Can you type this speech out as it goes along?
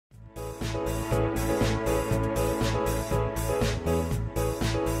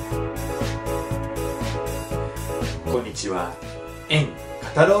こんにちは、演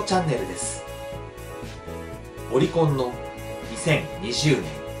歌たろうチャンネルです。オリコンの2020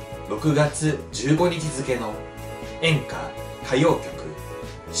年6月15日付の演歌歌謡曲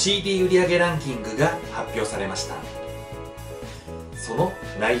CD 売上ランキングが発表されました。その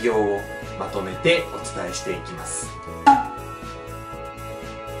内容をまとめてお伝えしていきます。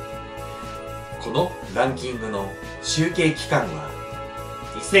このランキングの集計期間は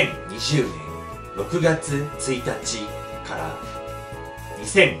2020年6月1日から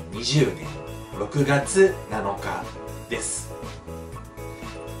2020年6月7日です。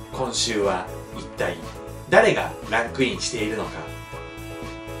今週は一体誰がランクインしているのか。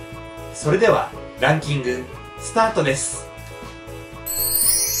それではランキングスタートです。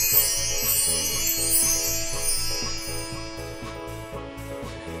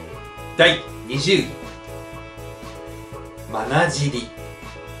第20位、まなじり、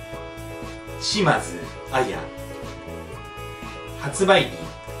島津亜矢。発売日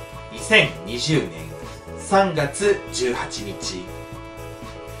2020年3月18日。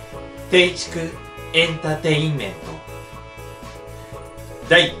定畜エンターテインメント。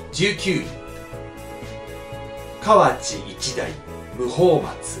第19位、河内一代無法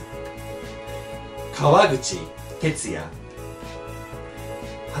松、川口哲也。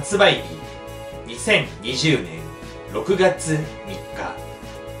発売日2020年6月3日。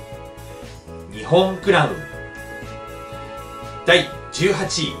日本クラウン。第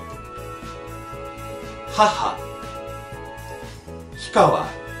18位、母、氷川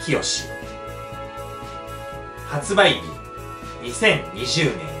きよし。発売日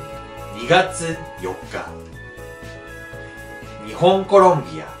2020年2月4日。日本コロン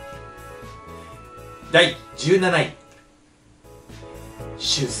ビア。第17位、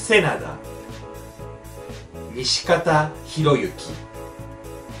出世灘、西方博之。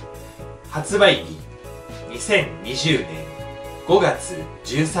発売日2020年5月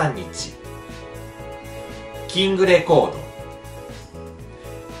13日。キングレコード。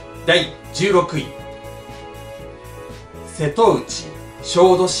第16位、瀬戸内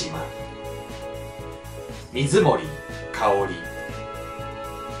小豆島、水森かおり。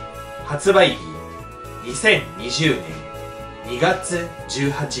発売日2020年2月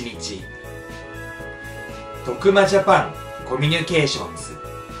18日。徳間ジャパンコミュニケーションズ。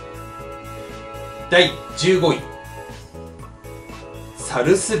第15位、サ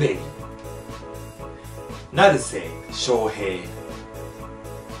ルスベリ、成瀬翔平。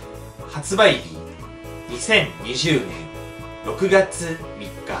発売日2020年6月3日。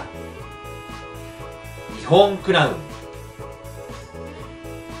日本クラウン。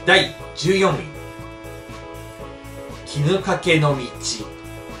第14位、絹かけの道、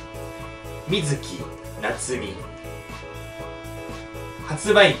水木夏美。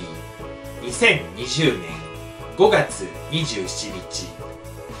発売日2020年5月27日。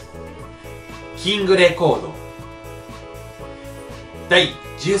キングレコード。第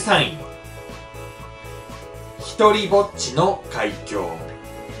13位、ひとりぼっちの海峡、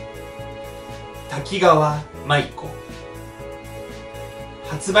滝川舞子。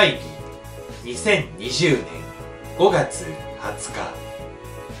発売日2020年5月20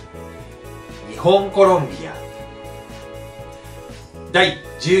日。日本コロンビア。第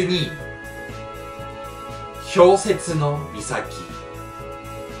12位、氷雪の岬、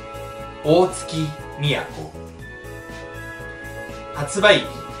大月みやこ。発売日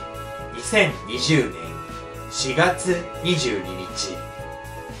2020年4月22日。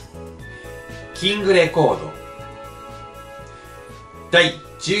キングレコード。第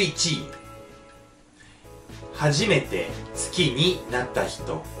11位、初めて好きになった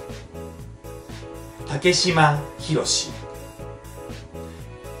人、竹島宏。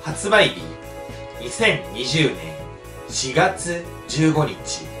発売日2020年4月15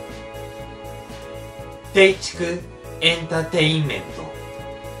日。定畜エンターテインメント。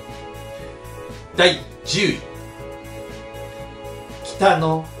第10位、北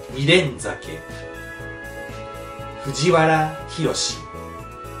の二連酒、藤原宏。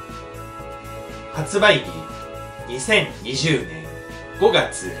発売日2020年5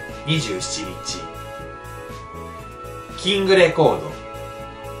月27日。キングレコード。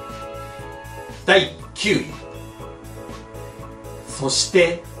第9位、そし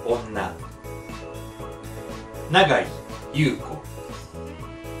て女、永井優子。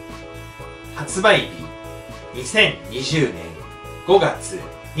発売日2020年5月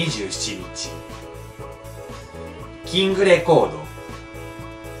27日。キングレコード。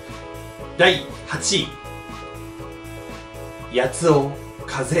第8位、八尾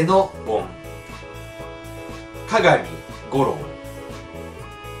風の盆、鏡五郎。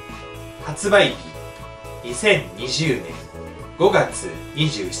発売日2020年5月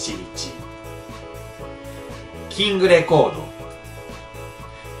27日キングレコード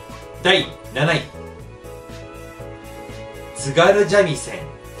第7位津軽三味線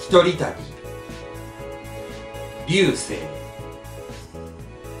一人旅流星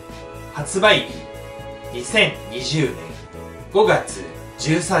発売日2020年5月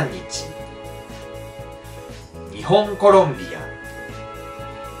13日日本コロンビア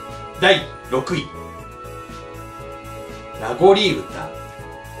第6位名残歌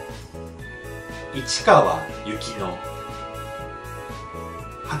市川由紀乃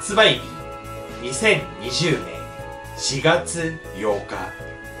発売日2020年4月8日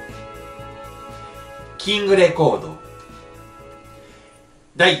キングレコード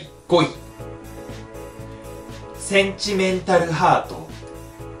第5位センチメンタルハート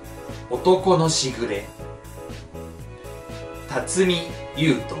男のしぐれ辰巳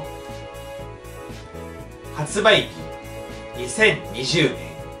優斗発売日2020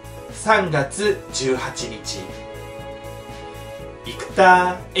年3月18日ビク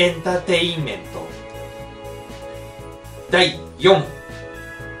ターエンターテインメント第4位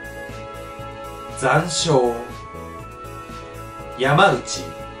残照山内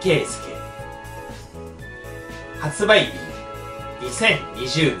惠介発売日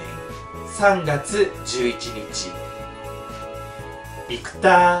2020年3月11日ビク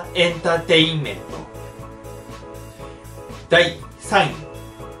ターエンターテインメント第3位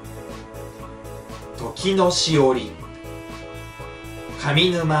時のしおり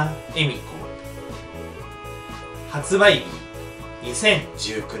上沼恵美子発売日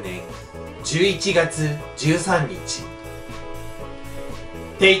2019年11月13日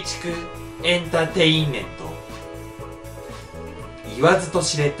定畜エンターテインメント言わずと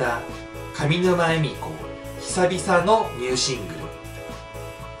知れた上沼恵美子久々のニューシングル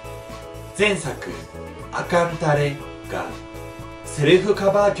前作「あかんたれ」がセルフ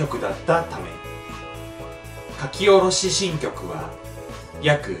カバー曲だったため書き下ろし新曲は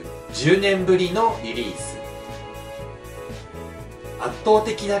約10年ぶりのリリース圧倒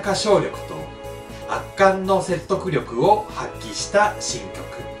的な歌唱力と圧巻の説得力を発揮した新曲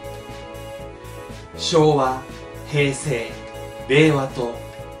昭和、平成、令和と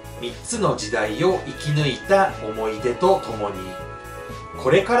3つの時代を生き抜いた思い出とともにこ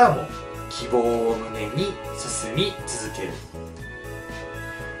れからも希望を胸に進み続ける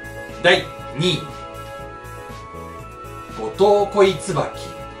第2位後藤恋椿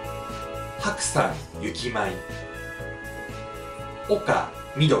白山雪舞丘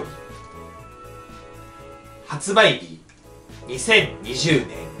みどり発売日2020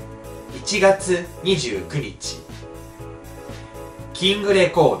年1月29日キングレ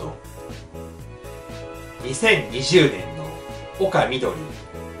コード2020年の丘みどり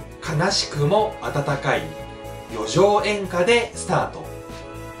悲しくも温かい余剰演歌でスタート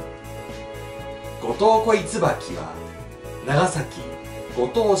後藤恋椿は長崎五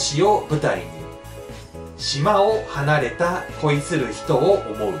島市を舞台に島を離れた恋する人を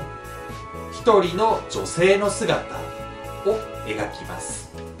思う一人の女性の姿を描きま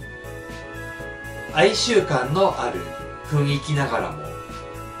す哀愁感のある雰囲気ながらも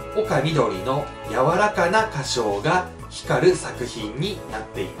丘みどりの柔らかな歌唱が光る作品になっ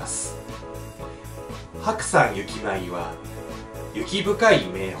ています白山雪舞は雪深い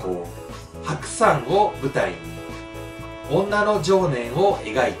名峰白山を舞台に女の情念を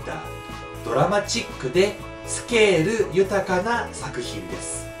描いたドラマチックでスケール豊かな作品で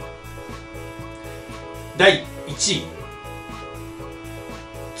す第1位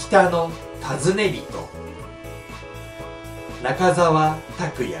北の尋ね人中澤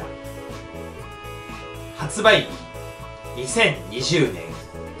卓也発売日2020年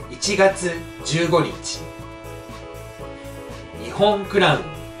1月15日日本クラウ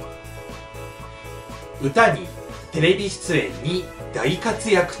ン歌にテレビ出演に大活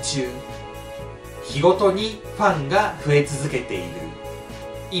躍中日ごとにファンが増え続けている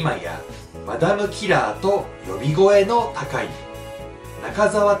今やマダムキラーと呼び声の高い中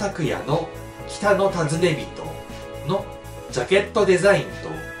澤卓也の北の尋ね人のジャケットデザインと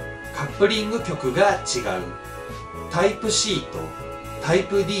カップリング曲が違うタイプ C とタイ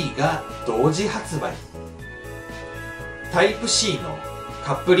プ D が同時発売タイプ C の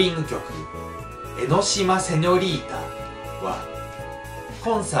カップリング曲江ノ島セニョリータは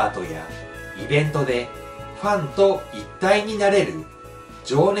コンサートやイベントでファンと一体になれる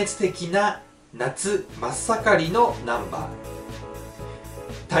情熱的な夏真っ盛りのナンバー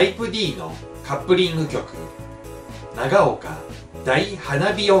タイプ D のカップリング曲長岡大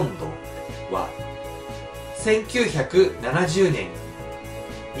花火音頭は1970年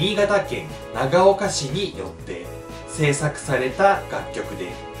に新潟県長岡市によって制作された楽曲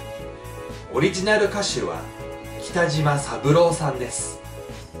で、オリジナル歌手は北島三郎さんです。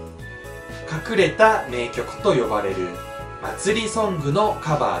隠れた名曲と呼ばれる祭りソングの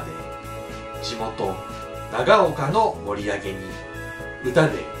カバーで、地元長岡の盛り上げに歌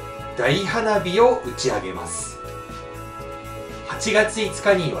で大花火を打ち上げます。8月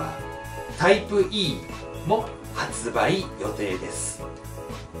5日にはタイプ E も発売予定です。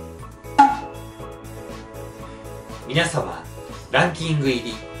皆様、ランキング入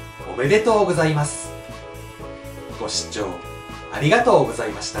りおめでとうございます。ご視聴ありがとうござい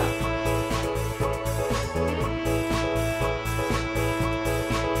ました。